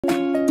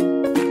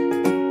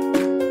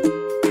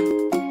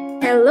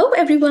Hello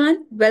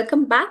everyone,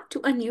 welcome back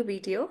to a new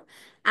video.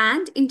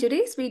 And in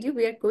today's video,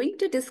 we are going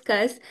to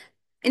discuss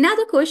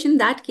another question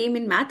that came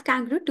in Math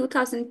Kangaroo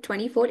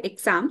 2024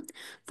 exam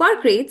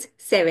for grades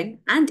 7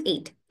 and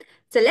 8.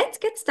 So let's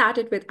get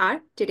started with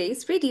our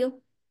today's video.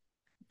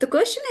 The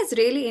question is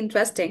really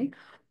interesting.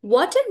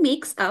 Water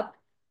makes up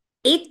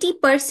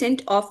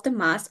 80% of the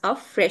mass of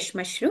fresh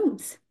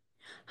mushrooms.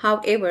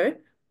 However,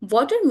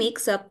 water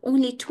makes up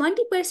only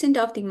 20%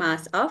 of the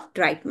mass of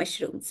dried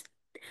mushrooms.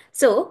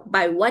 So,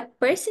 by what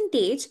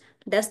percentage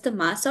does the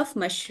mass of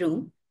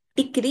mushroom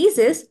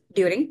decreases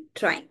during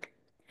drying?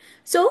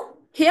 So,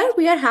 here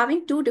we are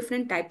having two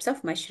different types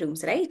of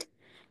mushrooms, right?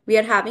 We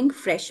are having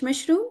fresh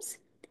mushrooms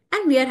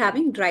and we are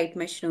having dried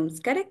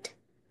mushrooms, correct?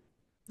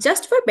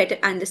 Just for better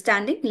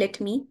understanding, let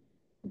me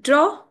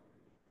draw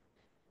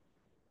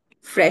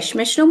fresh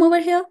mushroom over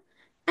here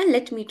and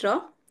let me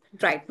draw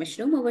dried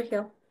mushroom over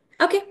here.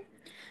 Okay,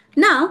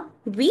 now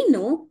we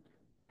know,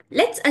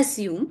 let's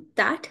assume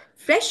that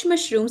fresh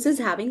mushrooms is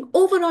having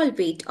overall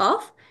weight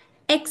of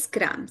X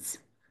grams.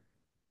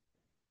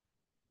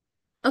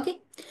 Okay,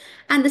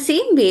 and the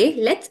same way,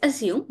 let's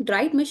assume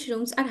dried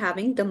mushrooms are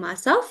having the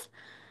mass of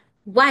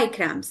Y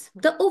grams,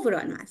 the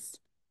overall mass.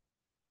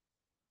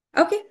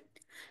 Okay,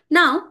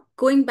 now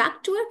going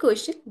back to our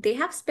question, they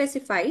have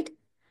specified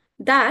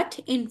that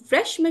in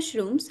fresh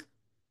mushrooms,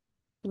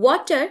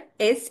 water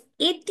is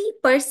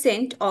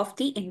 80% of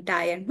the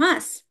entire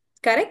mass,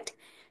 correct?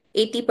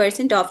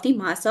 80% of the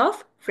mass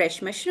of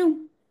fresh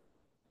mushroom.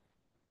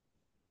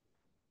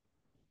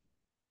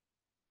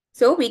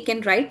 So we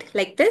can write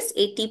like this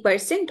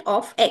 80%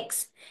 of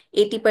X,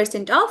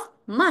 80% of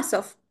mass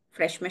of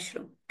fresh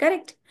mushroom,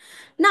 correct?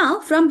 Now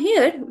from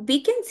here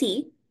we can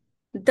see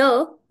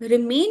the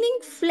remaining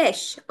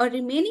flesh or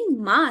remaining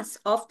mass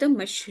of the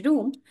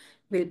mushroom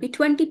will be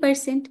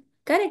 20%,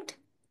 correct?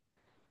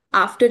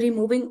 After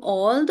removing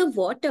all the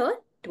water,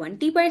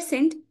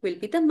 20% will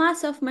be the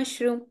mass of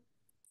mushroom,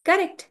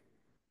 correct?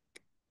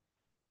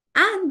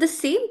 And the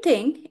same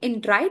thing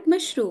in dried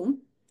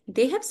mushroom,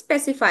 they have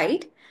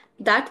specified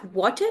that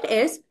water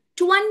is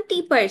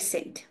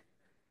 20%.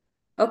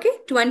 Okay,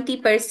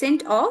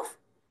 20% of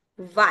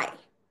Y.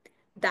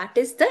 That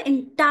is the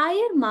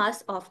entire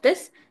mass of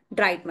this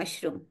dried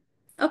mushroom.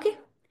 Okay,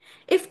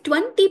 if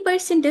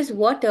 20% is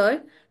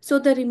water, so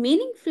the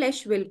remaining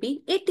flesh will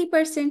be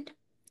 80%.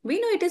 We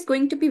know it is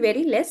going to be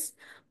very less,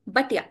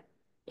 but yeah,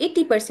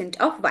 80%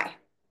 of Y.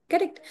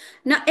 Correct.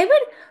 Now,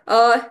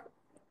 ever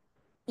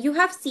you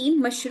have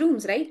seen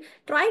mushrooms, right?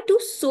 Try to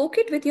soak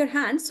it with your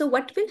hands. So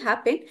what will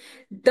happen?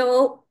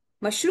 The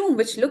mushroom,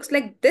 which looks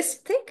like this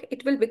thick,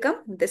 it will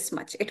become this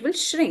much. It will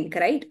shrink,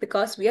 right?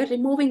 Because we are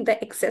removing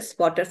the excess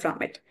water from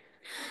it.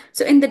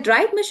 So in the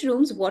dried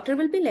mushrooms, water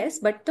will be less,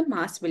 but the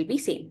mass will be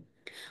same.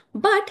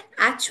 But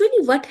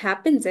actually what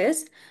happens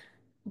is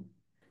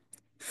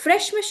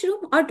fresh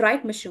mushroom or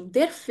dried mushroom,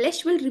 their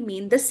flesh will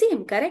remain the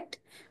same, correct?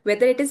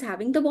 Whether it is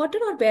having the water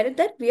or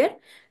whether we are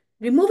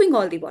removing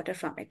all the water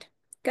from it,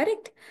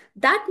 correct?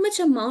 That much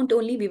amount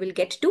only we will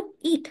get to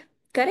eat,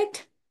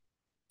 correct?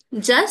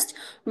 Just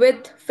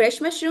with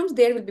fresh mushrooms,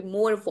 there will be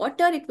more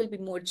water, it will be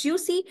more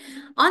juicy.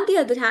 On the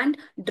other hand,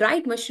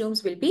 dried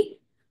mushrooms will be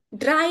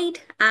dried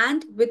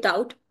and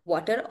without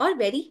water or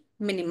very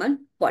minimal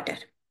water,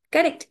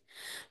 correct?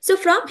 So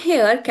from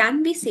here,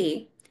 can we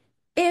say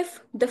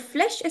if the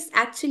flesh is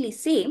actually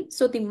same,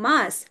 so the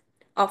mass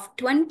of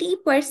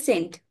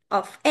 20%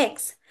 of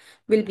X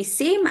will be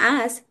same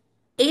as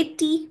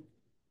 80%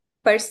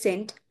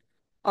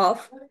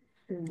 of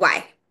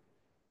Y.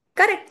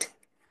 Correct.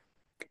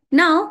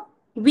 Now,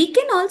 we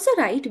can also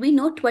write, we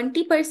know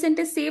 20%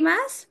 is same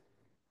as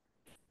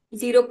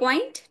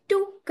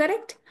 0.2,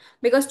 correct?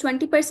 Because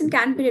 20%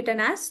 can be written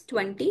as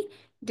 20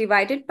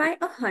 divided by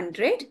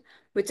 100,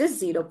 which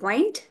is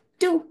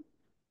 0.2.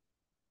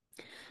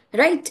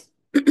 Right.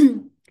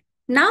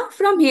 Now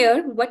from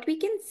here, what we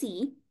can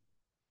see,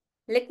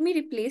 let me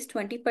replace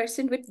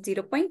 20% with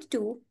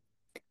 0.2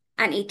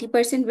 and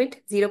 80%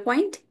 with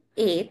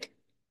 0.8.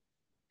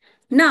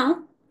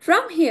 Now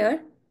from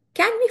here,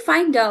 can we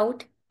find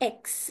out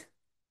X?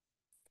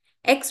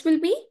 X will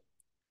be,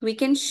 we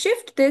can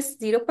shift this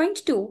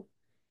 0.2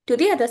 to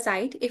the other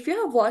side. If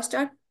you have watched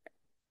our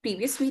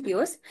previous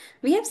videos,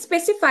 we have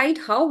specified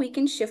how we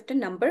can shift a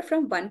number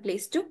from one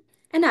place to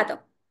another.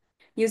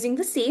 Using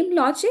the same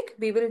logic,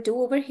 we will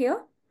do over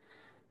here.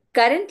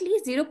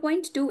 Currently,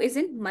 0.2 is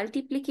in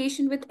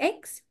multiplication with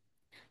X.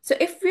 So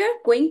if we are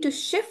going to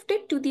shift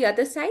it to the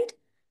other side,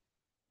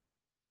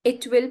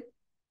 it will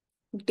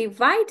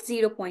divide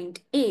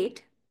 0.8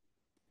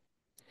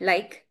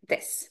 like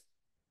this.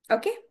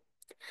 Okay.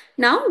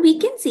 Now we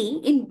can see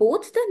in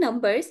both the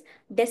numbers,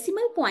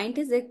 decimal point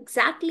is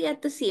exactly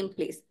at the same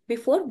place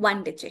before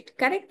one digit,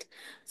 correct?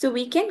 So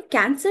we can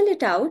cancel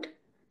it out.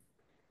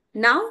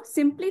 Now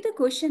simply the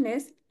question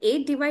is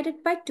 8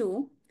 divided by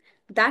 2,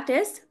 that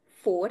is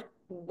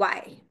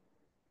 4y.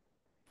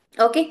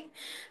 Okay,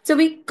 so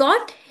we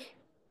got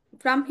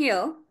from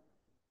here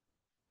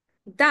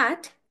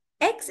that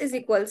X is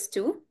equals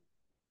to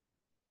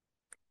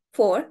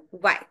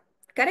 4y,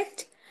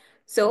 correct?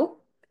 So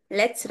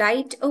Let's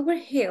write over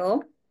here.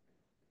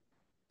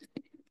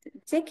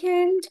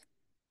 Second,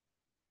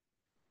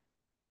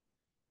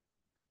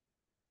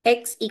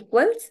 x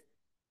equals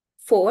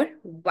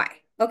 4y.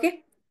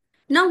 Okay.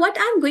 Now what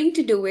I'm going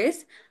to do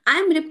is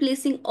I'm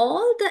replacing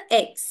all the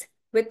x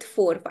with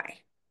 4y.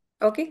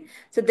 Okay.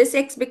 So this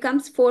x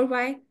becomes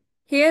 4y.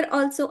 Here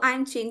also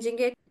I'm changing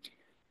it.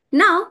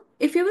 Now,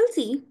 if you will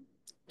see,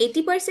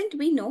 80%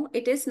 we know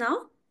it is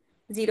now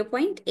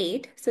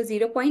 0.8. So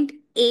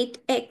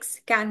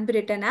 0.8x can be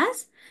written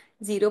as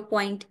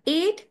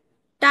 0.8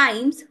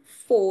 times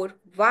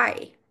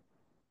 4y.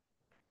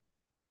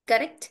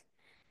 Correct?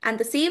 And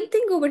the same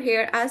thing over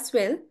here as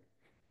well.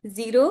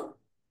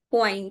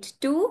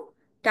 0.2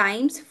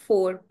 times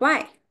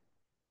 4y.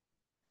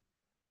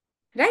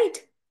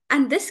 Right?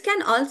 And this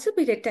can also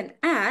be written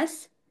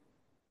as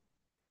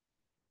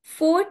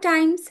 4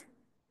 times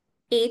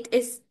 8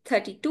 is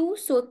 32.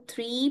 So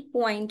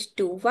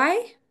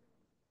 3.2y.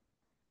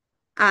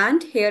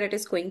 And here it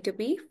is going to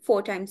be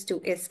 4 times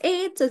 2 is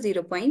 8. So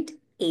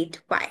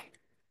 0.8y.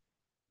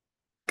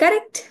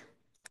 Correct?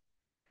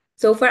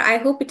 So far, I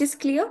hope it is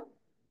clear.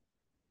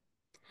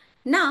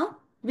 Now,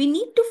 we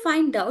need to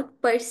find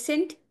out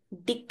percent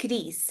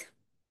decrease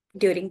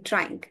during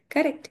trying.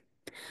 Correct?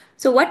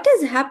 So what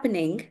is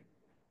happening?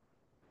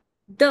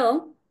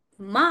 The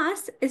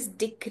mass is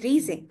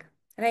decreasing,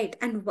 right?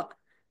 And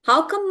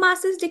how come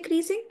mass is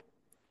decreasing?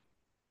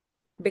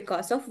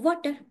 Because of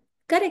water.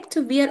 Correct.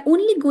 So we are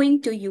only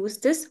going to use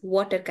this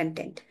water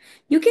content.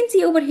 You can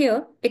see over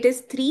here, it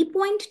is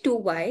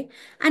 3.2y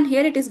and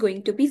here it is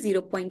going to be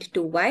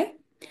 0.2y.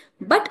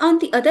 But on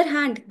the other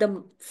hand,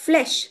 the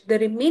flesh, the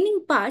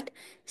remaining part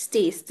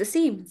stays the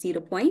same,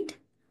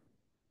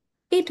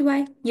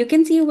 0.8y. You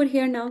can see over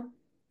here now,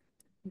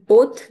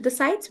 both the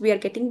sides, we are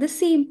getting the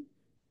same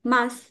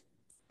mass.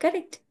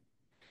 Correct.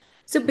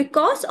 So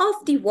because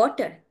of the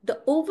water,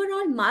 the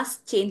overall mass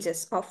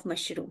changes of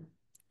mushroom.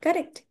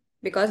 Correct.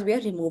 Because we are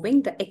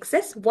removing the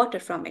excess water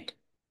from it.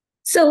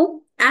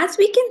 So as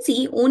we can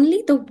see,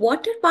 only the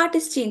water part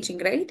is changing,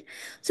 right?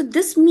 So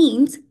this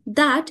means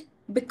that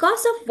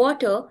because of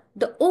water,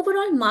 the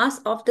overall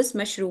mass of this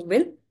mushroom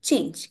will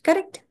change.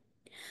 Correct.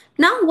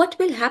 Now what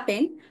will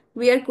happen?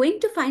 We are going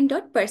to find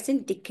out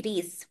percent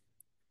decrease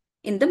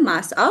in the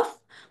mass of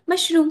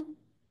mushroom.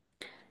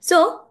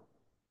 So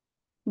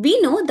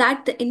we know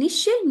that the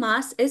initial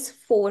mass is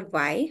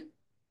 4y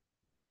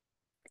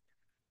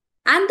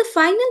and the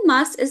final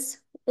mass is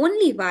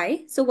only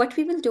y. So what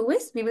we will do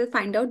is we will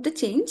find out the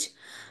change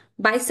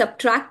by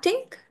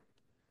subtracting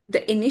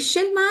the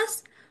initial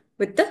mass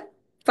with the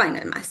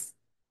final mass.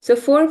 So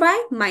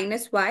 4y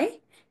minus y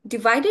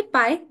divided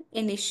by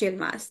initial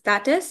mass,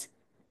 that is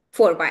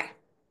 4y.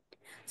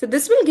 So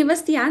this will give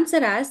us the answer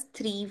as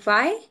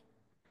 3y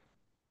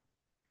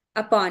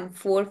upon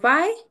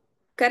 4y,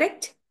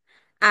 correct?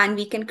 And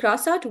we can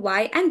cross out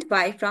y and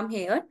y from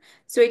here.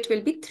 So it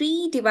will be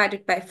 3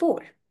 divided by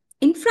 4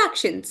 in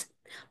fractions.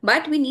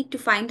 But we need to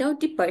find out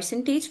the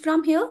percentage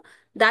from here.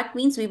 That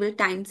means we will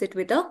times it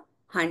with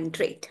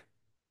 100.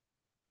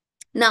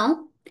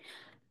 Now,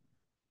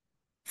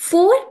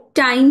 4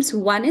 times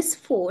 1 is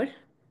 4.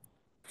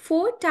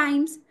 4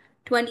 times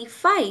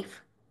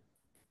 25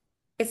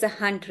 is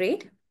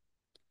 100.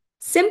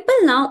 Simple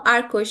now,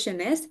 our question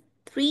is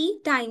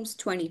 3 times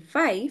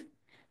 25.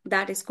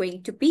 That is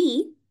going to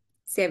be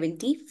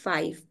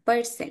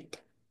 75%.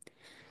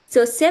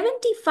 So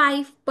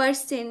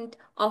 75%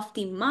 of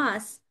the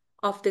mass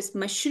of this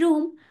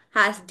mushroom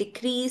has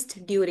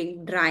decreased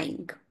during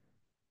drying.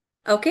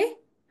 Okay,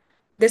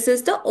 this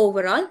is the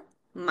overall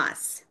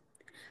mass.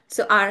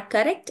 So our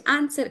correct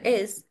answer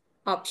is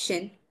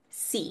option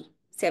C,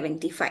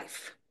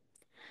 75.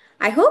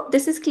 I hope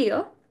this is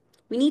clear.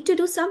 We need to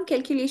do some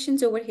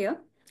calculations over here,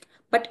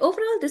 but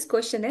overall this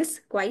question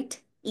is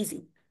quite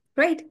easy,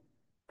 right?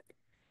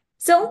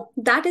 So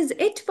that is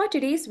it for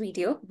today's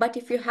video. But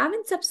if you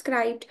haven't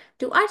subscribed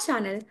to our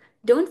channel,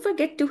 don't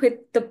forget to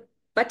hit the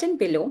button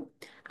below.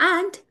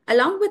 And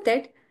along with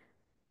it,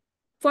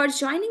 for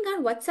joining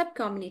our WhatsApp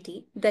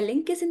community, the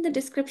link is in the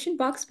description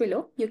box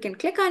below. You can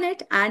click on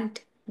it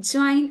and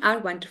join our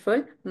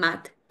wonderful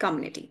math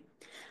community.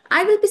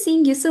 I will be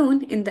seeing you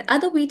soon in the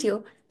other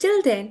video.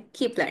 Till then,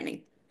 keep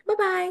learning.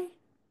 Bye-bye.